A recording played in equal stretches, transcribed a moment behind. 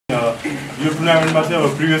यो टुर्नामेन्टमा चाहिँ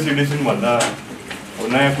अब प्रिभियस एडिसन भन्दा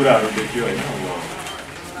नयाँ कुराहरू देखियो होइन।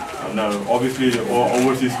 अब अभियसली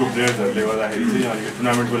ओभरसिजको प्लेयर्सहरूले गर्दाखेरि चाहिँ अलिकति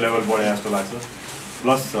टुर्नामेन्टको लेभल बढे जस्तो लाग्छ।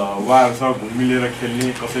 प्लस उहाँहरूसँग घुलमिलेर खेल्ने,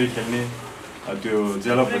 कसरी खेल्ने, त्यो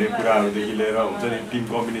जेलप भन्ने कुराहरूदेखि लिएर हुन्छ नि टिम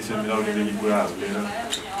कम्बिनेसन मिलाउनेदेखि कुराहरू लिएर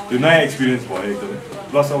त्यो नयाँ एक्सपिरियन्स भयो एकदमै।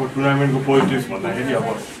 प्लस अब टुर्नामेन्टको पोजिटिभ्स भन्दाखेरि अब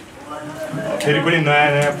फेरि पनि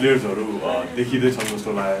नयाँ प्लेयर्सहरू देखिँदैछन्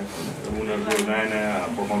जस्तो लाग्यो। उनीहरूको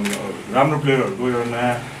नयाँ पर्फर्मेन्स, राम्रो प्लेयरहरूको एउटा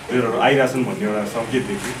नयाँ प्लेयरहरू आइरहेछन् भन्ने एउटा सङ्केत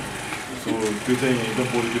देख्यो। सो त्यो चाहिँ एकदम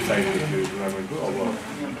पोजिटिभ साइड थियो टुर्नामेन्टको। अब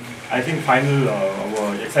आई थिङ्क फाइनल अब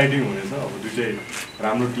एक्साइटिङ हुनेछ। अब दुईटै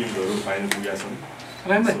राम्रो टिमहरू फाइनल पुगेका छन्।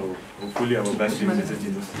 सो होपफुली अब बेस्ट टिमले चाहिँ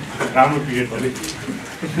जित्छ। राम्रो क्रिकेट पनि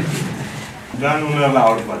जानु उनीहरूलाई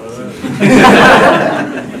आउट पार्छ।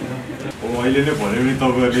 अहिले नै भन्यो भने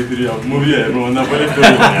तपाईँहरूले फेरि अब मुभी हेर्नुभन्दा पहिला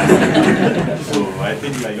story so I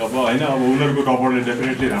think like अब होइन अब उनीहरूको टपरले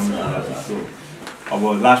डेफिनेटली राम्रो खेल्छ। सो अब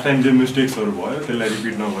लास्ट टाइम जो मिस्टेक्सहरू भयो त्यसलाई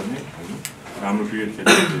रिपिट नगर्ने, राम्रो क्रिकेट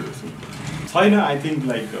खेल्छ छैन। आई थिङ्क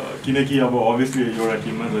लाइक किनकि अब अभियसली एउटा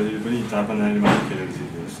टिममा जहिले पनि 4-5जनाले मात्र खेलेर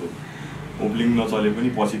जित्यो। सो ओपनिङ नचले पनि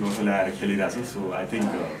पछि कसैले आएर खेलिरहेछ। So I think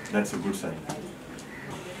that's a good side.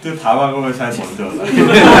 त्यो थाहा भएको भए सायद भन्थ्यो होला।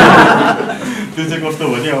 त्यो चाहिँ कस्तो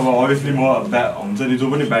भने अब अभियसली म हुन्छ नि जो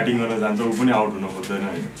पनि ब्याटिङ गर्न जान्छ ऊ पनि आउट हुन खोज्दैन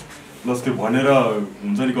होइन। प्लस त्यो भनेर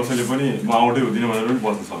हुन्छ नि कसैले पनि म आउटै हुँदिनँ भनेर पनि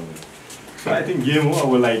बस्न सक्दैन। सो आई थिङ्क गेम हो।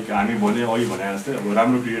 अब लाइक हामी अघि भने जस्तै अब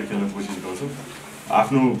राम्रो क्रिकेट खेल्ने कोसिस गर्छौँ।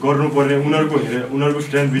 आफ्नो गर्नुपर्ने उनीहरूको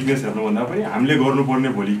स्ट्रेन्थ विकनेस हेर्नुभन्दा पनि हामीले गर्नुपर्ने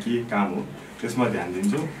भोलि के काम हो त्यसमा ध्यान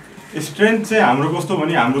दिन्छौँ। स्ट्रेन्थ चाहिँ हाम्रो कस्तो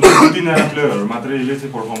भने हाम्रो 2-3जना प्लेयरहरू मात्रैले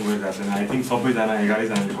चाहिँ पर्फर्म गरिरहेको छैन। आई थिङ्क सबैजना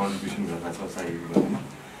 11जनाले कन्ट्रिब्युसन गरिरहेको छ साइडमा।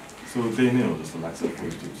 सो त्यही नै हो जस्तो लाग्छ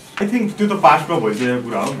पोजिटिभ। आई थिङ्क त्यो त पास्टमा भइसकेको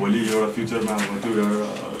कुरा हो। भोलि एउटा फ्युचरमा अब त्यो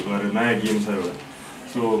गरेर नयाँ गेम छ एउटा।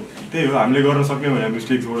 सो त्यही हो, हामीले गर्न सक्ने भने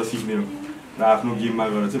मिस्टेक्सबाट सिक्ने हो र आफ्नो गेममा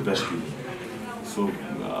गएर चाहिँ बेस्ट दिने। सो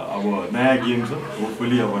अब नयाँ गेम छ,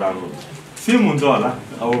 होपफुली अब राम्रो सेम हुन्छ होला।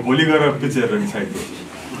 अब भोलि गएर पिच हेरेर डिसाइड गर्छु।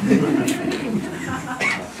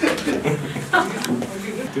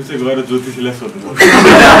 त्यो चाहिँ गएर ज्योतिषीलाई सोध्नु।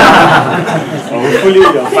 होपफुली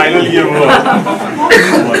फाइनल गेम हो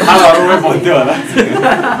थाहाहरूमै भन्थ्यो होला।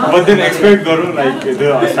 बट देन एक्सपेक्ट गरौँ लाइक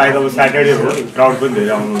त्यो सायद अब स्याटरडे हो, क्राउड पनि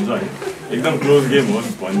धेरै आउनुहुन्छ है। एकदम क्लोज गेम होस्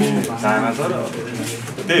भन्ने चाहना छ र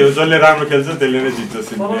त्यही हो, जसले राम्रो खेल्छ त्यसले नै जित्छ।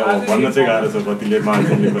 सिम्पली अब भन्न चाहिँ गाह्रो छ कतिले मार्छ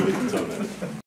कसले जित्छ भनेर।